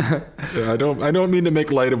 Sorry, Sid. I don't mean to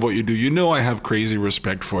make light of what you do. You know I have crazy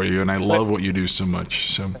respect for you, and I love what you do so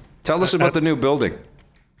much. So tell us about the new building.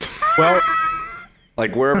 Well,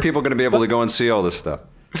 like, where are people going to be able to go and see all this stuff?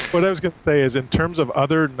 What I was going to say is, in terms of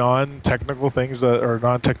other non-technical things or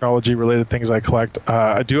non-technology related things I collect,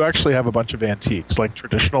 I do actually have a bunch of antiques, like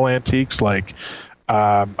traditional antiques, like.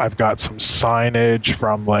 I've got some signage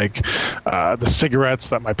from like the cigarettes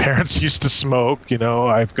that my parents used to smoke. You know,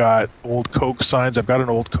 I've got old Coke signs. I've got an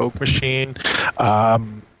old Coke machine,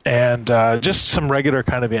 and just some regular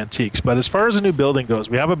kind of antiques. But as far as the new building goes,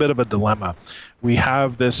 we have a bit of a dilemma. We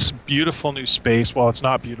have this beautiful new space. Well, it's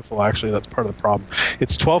not beautiful, actually. That's part of the problem.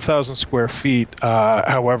 It's 12,000 square feet.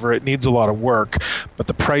 However, it needs a lot of work, but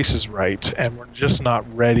the price is right, and we're just not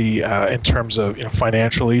ready in terms of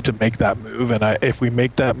financially to make that move. And if we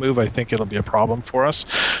make that move, I think it'll be a problem for us.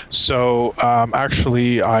 So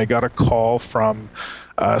actually, I got a call from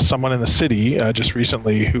someone in the city just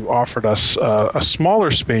recently who offered us a smaller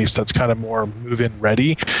space that's kind of more move-in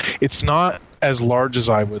ready. It's not as large as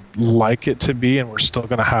I would like it to be, and we're still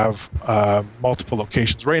going to have multiple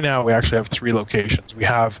locations. Right now, we actually have 3 locations. We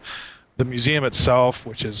have the museum itself,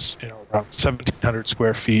 which is around 1,700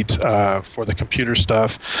 square feet for the computer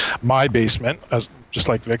stuff. My basement, just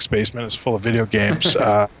like Vic's basement, is full of video games,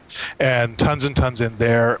 and tons in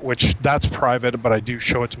there, which that's private, but I do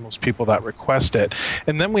show it to most people that request it.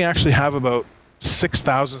 And then we actually have about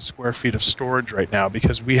 6,000 square feet of storage right now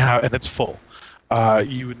because we have, and it's full.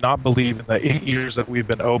 You would not believe in the 8 years that we've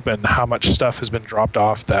been open how much stuff has been dropped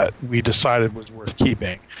off that we decided was worth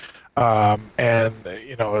keeping. And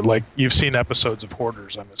like you've seen episodes of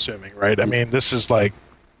Hoarders, I'm assuming, right? I mean, this is like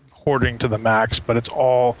hoarding to the max, but it's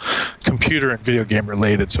all computer and video game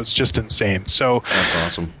related, so it's just insane. So that's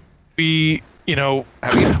awesome.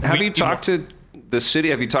 Have you talked to the city?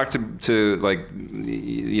 Have you talked to like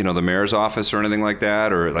the mayor's office or anything like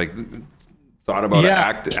that, or like thought about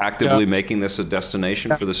actively making this a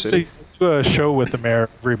destination for the city? So I do a show with the mayor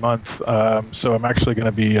every month, so I'm actually going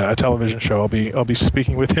to be a television show. I'll be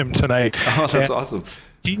speaking with him tonight. Oh, that's awesome.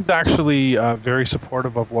 He's actually very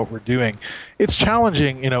supportive of what we're doing. It's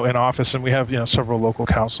challenging, in office, and we have several local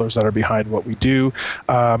councilors that are behind what we do.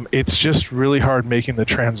 It's just really hard making the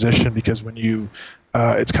transition because when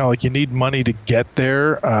it's kind of like you need money to get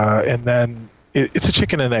there, and then it's a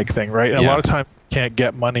chicken and egg thing, right? And a lot of times can't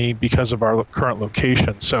get money because of our current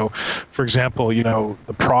location. So, for example,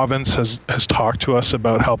 the province has talked to us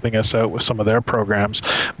about helping us out with some of their programs,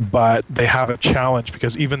 but they have a challenge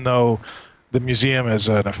because even though the museum is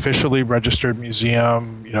an officially registered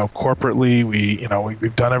museum, corporately,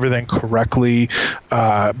 we've done everything correctly,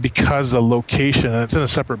 because the location, and it's in a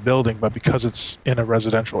separate building, but because it's in a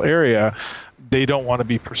residential area, they don't want to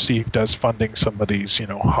be perceived as funding somebody's,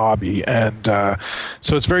 hobby. And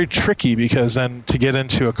so it's very tricky because then to get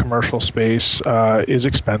into a commercial space is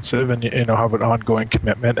expensive and, have an ongoing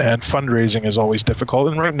commitment, and fundraising is always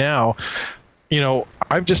difficult. And right now,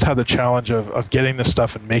 I've just had the challenge of getting this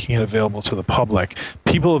stuff and making it available to the public.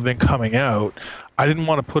 People have been coming out. I didn't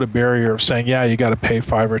want to put a barrier of saying, you got to pay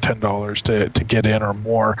 $5 or $10 to get in or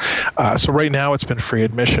more. So right now it's been free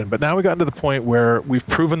admission. But now we've gotten to the point where we've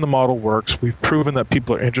proven the model works. We've proven that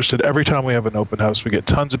people are interested. Every time we have an open house, we get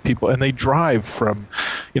tons of people, and they drive from,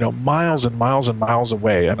 miles and miles and miles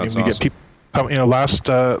away. I mean, we get people.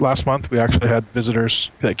 Last month we actually had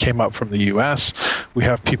visitors that came up from the U.S. We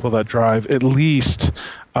have people that drive at least,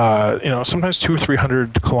 sometimes 200 or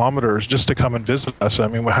 300 kilometers just to come and visit us. I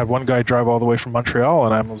mean, we had one guy drive all the way from Montreal,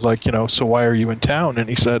 and I was like, so why are you in town? And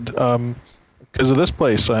he said, because of this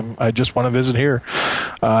place. I just want to visit here.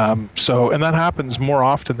 And that happens more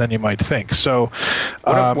often than you might think. So,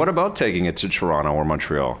 what about taking it to Toronto or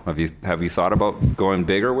Montreal? Have you thought about going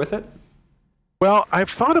bigger with it? Well, I've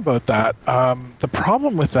thought about that. The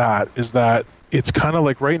problem with that is that it's kind of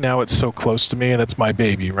like right now it's so close to me and it's my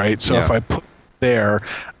baby, right? So if I put it there,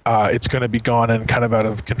 it's going to be gone and kind of out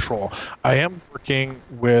of control. I am working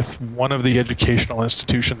with one of the educational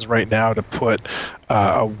institutions right now to put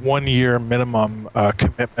a 1-year minimum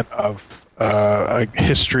commitment of a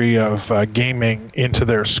history of gaming into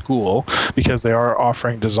their school because they are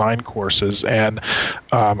offering design courses. And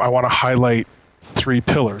I want to highlight three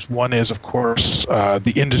pillars. One is, of course,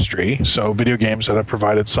 the industry, so video games that have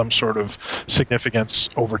provided some sort of significance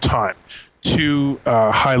over time. Two,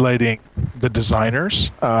 highlighting the designers,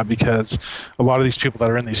 because a lot of these people that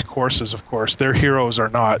are in these courses, of course, their heroes are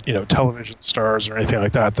not, television stars or anything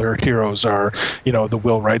like that. Their heroes are, the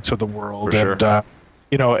Will Wrights of the world, For sure.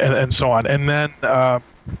 and so on. And then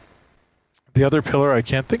the other pillar I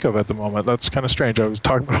can't think of at the moment. That's kind of strange. I was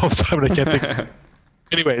talking about it all the time, and I can't think of it.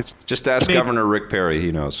 Anyways. Just ask Governor Rick Perry.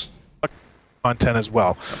 He knows. Content as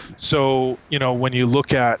well. So, when you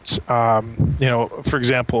look at, for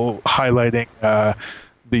example, highlighting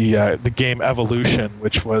the game Evolution,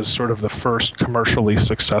 which was sort of the first commercially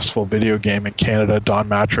successful video game in Canada. Don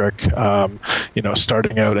Matrick,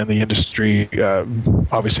 starting out in the industry,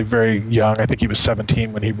 obviously very young. I think he was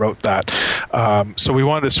 17 when he wrote that. So we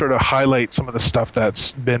wanted to sort of highlight some of the stuff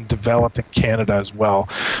that's been developed in Canada as well.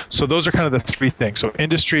 So those are kind of the three things. So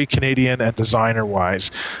industry, Canadian, and designer-wise.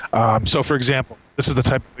 So for example, this is the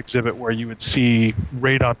type of exhibit where you would see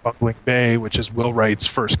Raid on Bungling Bay, which is Will Wright's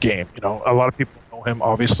first game. A lot of people know him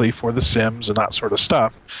obviously for The Sims and that sort of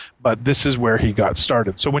stuff, but this is where he got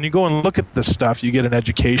started. So when you go and look at this stuff, you get an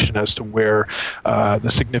education as to where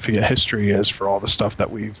the significant history is for all the stuff that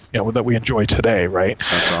that we enjoy today, right?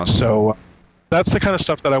 That's awesome. So that's the kind of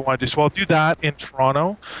stuff that I want to do. So I'll do that in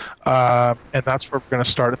Toronto, and that's where we're going to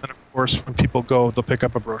start. And then, of course, when people go, they'll pick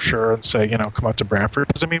up a brochure and say, come out to Brantford.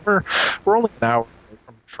 Because, we're only an hour away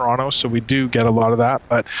from Toronto, so we do get a lot of that.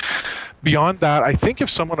 But beyond that, I think if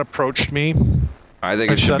someone approached me... I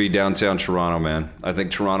think it should be downtown Toronto, man. I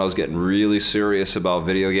think Toronto's getting really serious about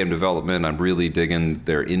video game development. I'm really digging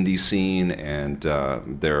their indie scene and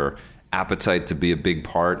their appetite to be a big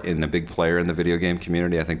part and a big player in the video game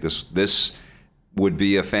community. I think this would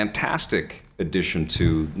be a fantastic addition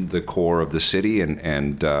to the core of the city,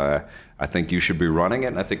 and I think you should be running it,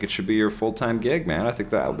 and I think it should be your full-time gig, man. I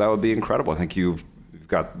think that would be incredible. I think you've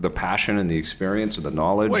got the passion and the experience and the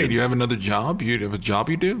knowledge. Wait, do you have another job? You have a job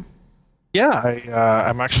you do? Yeah,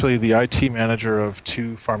 I'm actually the IT manager of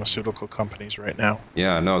 2 pharmaceutical companies right now.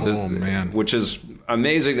 Yeah, no, oh, man. Which is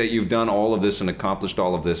amazing that you've done all of this and accomplished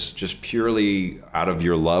all of this just purely out of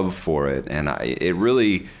your love for it. And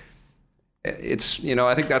it's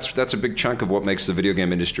I think that's a big chunk of what makes the video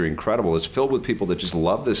game industry incredible. It's filled with people that just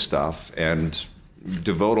love this stuff and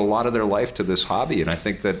devote a lot of their life to this hobby. And I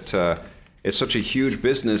think that it's such a huge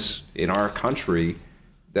business in our country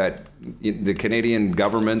that the Canadian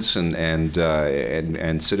governments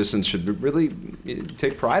and citizens should really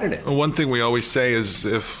take pride in it. One thing we always say is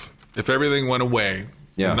if everything went away,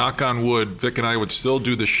 knock on wood, Vic and I would still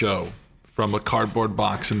do the show from a cardboard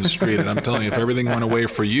box in the street. And I'm telling you, if everything went away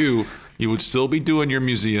for you, you would still be doing your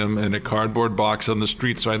museum in a cardboard box on the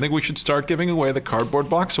street. So I think we should start giving away the Cardboard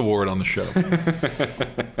Box Award on the show.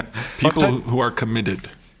 People who are committed.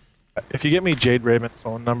 If you get me Jade Raymond's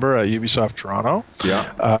phone number at Ubisoft Toronto,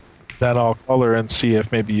 then I'll call her and see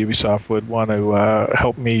if maybe Ubisoft would want to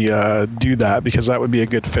help me do that, because that would be a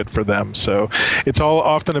good fit for them. So it's all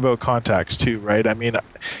often about contacts too, right?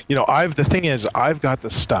 The thing is, I've got the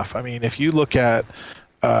stuff. If you look at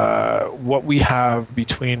what we have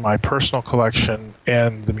between my personal collection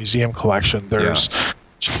and the museum collection, there's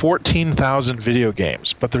 14,000 video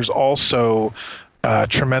games, but there's also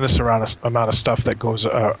tremendous amount of stuff that goes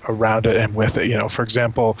around it and with it. For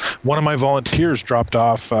example, one of my volunteers dropped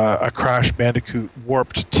off a Crash Bandicoot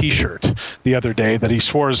Warped T-shirt the other day that he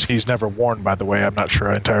swears he's never worn, by the way. I'm not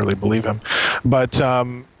sure I entirely believe him. But,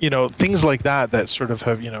 things like that sort of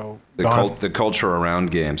have, the culture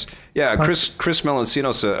around games. Yeah, Chris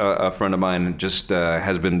Melancinos, a friend of mine, just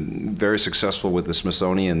has been very successful with the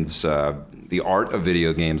Smithsonian's The Art of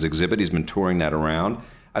Video Games exhibit. He's been touring that around.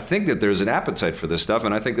 I think that there's an appetite for this stuff,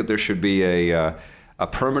 and I think that there should be a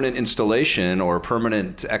permanent installation or a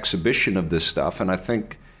permanent exhibition of this stuff, and I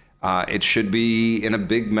think it should be in a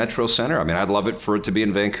big metro center. I'd love it for it to be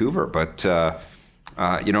in Vancouver, but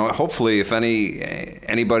hopefully if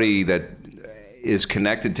anybody that is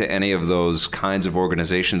connected to any of those kinds of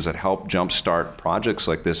organizations that help jumpstart projects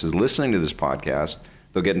like this is listening to this podcast,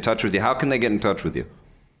 they'll get in touch with you. How can they get in touch with you?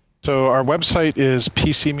 So our website is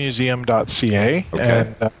pcmuseum.ca,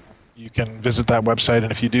 and you can visit that website,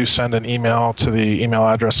 and if you do send an email to the email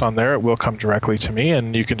address on there, it will come directly to me,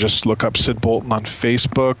 and you can just look up Sid Bolton on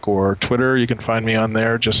Facebook or Twitter. You can find me on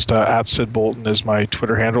there. Just at Sid Bolton is my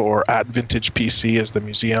Twitter handle, or at Vintage PC is the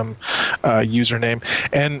museum username.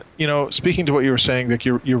 And, speaking to what you were saying, Vic,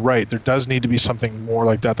 you're right. There does need to be something more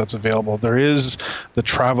like that that's available. There is the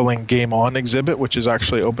Traveling Game On exhibit, which is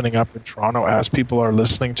actually opening up in Toronto as people are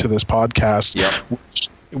listening to this podcast, which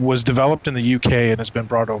was developed in the UK and has been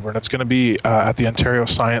brought over, and it's going to be at the Ontario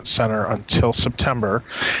Science Centre until September.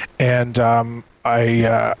 And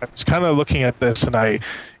I was kind of looking at this, and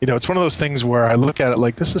it's one of those things where I look at it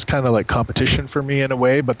like this is kind of like competition for me in a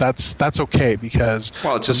way, but that's okay because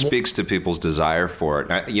it just speaks to people's desire for it.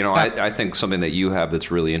 I think something that you have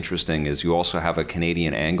that's really interesting is you also have a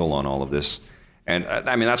Canadian angle on all of this. And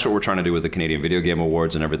I mean, that's what we're trying to do with the Canadian Video Game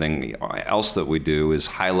Awards and everything else that we do is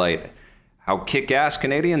highlight how kick-ass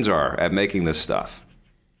Canadians are at making this stuff.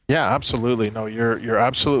 Yeah, absolutely. No, you're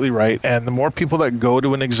absolutely right. And the more people that go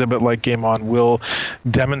to an exhibit like Game On will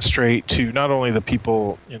demonstrate to not only the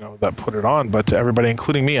people, that put it on, but to everybody,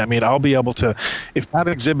 including me. I mean, I'll be able to, if that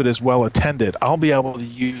exhibit is well attended, I'll be able to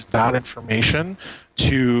use that information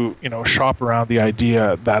to, shop around the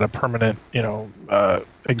idea that a permanent,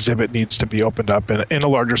 exhibit needs to be opened up in a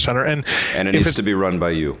larger center. And it needs to be run by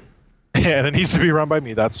you. Yeah, and it needs to be run by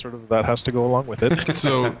me. That has to go along with it.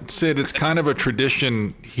 So, Sid, it's kind of a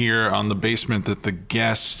tradition here on The Basement that the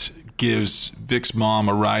guest gives Vic's mom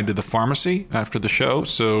a ride to the pharmacy after the show.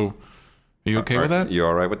 So, are you okay with that? You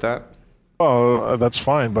all right with that? Oh, that's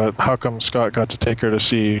fine. But how come Scott got to take her to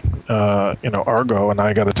see, Argo, and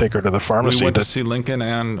I got to take her to the pharmacy? We went to see Lincoln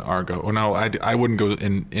and Argo. Oh, no, I wouldn't go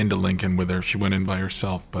into Lincoln with her. She went in by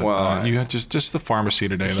herself. But you had just the pharmacy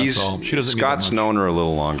today. That's all. She doesn't. Scott's need that much. Known her a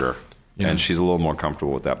little longer. Yeah. And she's a little more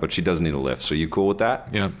comfortable with that, but she does need a lift. So you cool with that?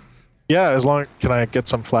 Yeah. Yeah, as long can I get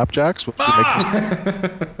some flapjacks?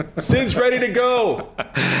 Sid's ready to go.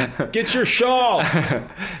 Get your shawl.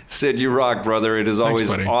 Sid, you rock, brother. It is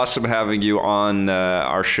always awesome having you on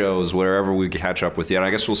our shows, wherever we catch up with you. And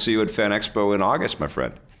I guess we'll see you at Fan Expo in August, my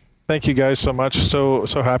friend. Thank you guys so much. So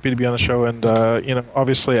happy to be on the show. And,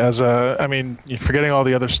 obviously forgetting all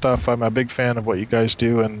the other stuff, I'm a big fan of what you guys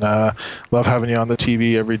do and love having you on the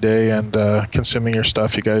TV every day and consuming your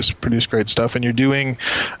stuff. You guys produce great stuff. And you're doing,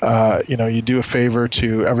 you do a favor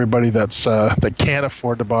to everybody that can't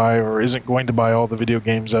afford to buy or isn't going to buy all the video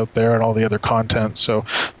games out there and all the other content. So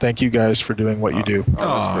thank you guys for doing what you do.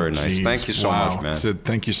 Oh, that's very nice. Thank you so much, man. Sid,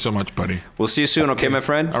 thank you so much, buddy. We'll see you soon, okay, my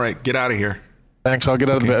friend? All right, get out of here. Thanks. I'll get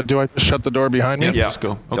out of bed. Do I just shut the door behind me? Yeah. Just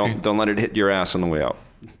go. Okay. Don't let it hit your ass on the way out.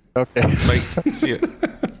 Okay. Bye. See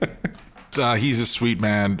ya. He's a sweet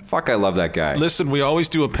man. Fuck, I love that guy. Listen, we always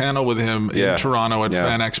do a panel with him in Toronto at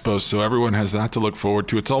Fan Expo, so everyone has that to look forward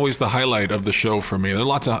to. It's always the highlight of the show for me. There's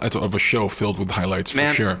lots of a show filled with highlights, for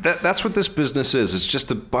sure. That's what this business is. It's just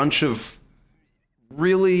a bunch of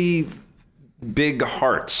really big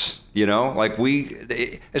hearts.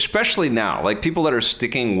 Especially now, like people that are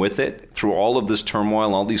sticking with it through all of this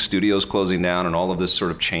turmoil, all these studios closing down and all of this sort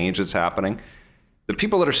of change that's happening. The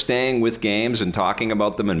people that are staying with games and talking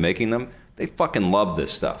about them and making them, they fucking love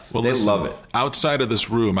this stuff. Well, they love it. Outside of this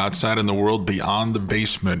room, outside in the world, beyond the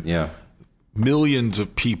basement, millions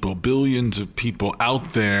of people, billions of people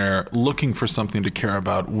out there looking for something to care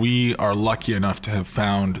about. We are lucky enough to have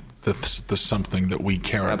found the something that we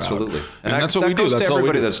care about. Absolutely. And that's what we do. That's to everybody all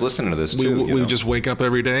we do. That's listening to this too. We just wake up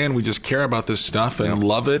every day and we just care about this stuff and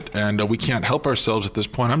love it. And we can't help ourselves at this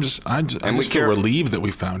point. I just feel relieved that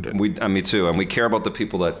we found it. Me too. And we care about the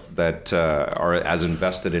people that are as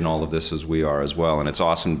invested in all of this as we are as well. And it's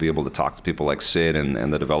awesome to be able to talk to people like Sid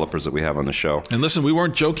and the developers that we have on the show. And listen, we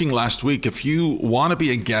weren't joking last week. If you want to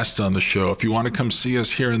be a guest on the show, if you want to come see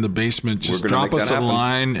us here in the basement, just drop us a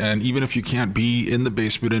line. And even if you can't be in the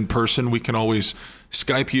basement in person, we can always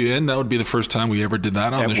Skype you in. That would be the first time we ever did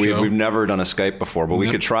that on the show. We've never done a Skype before, but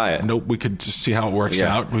we could try it. Nope, we could just see how it works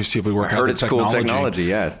out. We see if we work out the technology. I heard it's cool technology,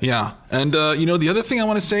 Yeah. And, the other thing I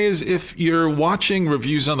want to say is if you're watching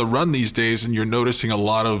Reviews on the Run these days and you're noticing a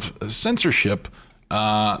lot of censorship,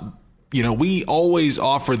 we always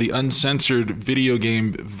offer the uncensored video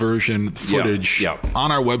game version footage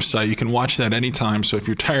on our website. You can watch that anytime. So if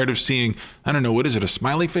you're tired of seeing, I don't know, what is it, a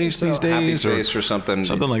smiley face these days? Happy face or something.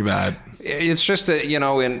 Something like that. It's just that,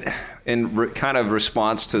 in kind of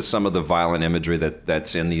response to some of the violent imagery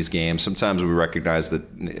that's in these games, sometimes we recognize that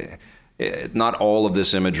not all of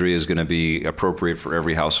this imagery is going to be appropriate for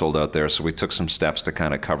every household out there. So we took some steps to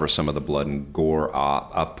kind of cover some of the blood and gore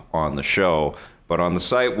up on the show. But on the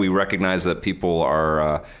site, we recognize that people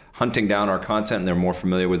are hunting down our content and they're more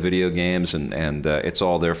familiar with video games, and it's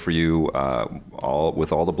all there for you,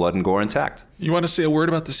 with all the blood and gore intact. You want to say a word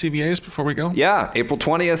about the CVAs before we go? Yeah, April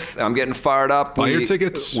 20th. I'm getting fired up. Buy your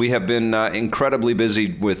tickets. We have been incredibly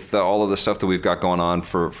busy with all of the stuff that we've got going on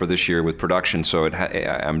for this year with production. So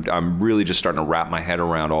I'm really just starting to wrap my head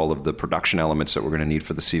around all of the production elements that we're going to need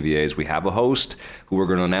for the CVAs. We have a host who we're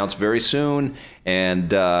going to announce very soon,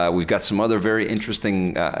 and we've got some other very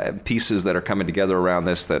interesting pieces that are coming together around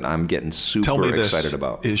this that I'm getting super excited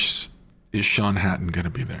about. Is Sean Hatton going to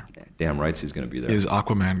be there? Damn right he's going to be there. Is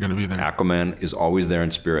Aquaman going to be there? Aquaman is always there in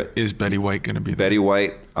spirit. Is Betty White going to be there? Betty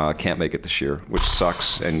White can't make it this year, which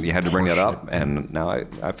sucks. And you had to bring that up, and now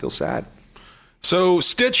I feel sad. So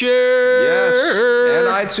Stitcher, yes, and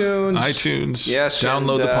iTunes, yes.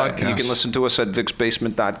 Download the podcast. You can listen to us at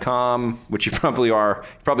VixBasement.com, which you probably are.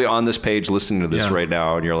 You're probably on this page listening to this right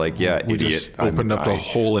now, and you're like, "Yeah, we idiot." just opened up a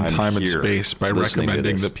hole in time and space by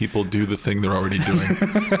recommending that people do the thing they're already doing.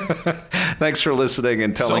 Thanks for listening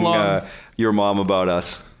and telling your mom about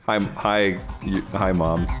us. Hi,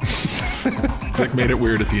 Mom. Vic made it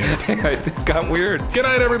weird at the end. It got weird. Good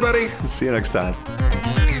night, everybody. See you next time.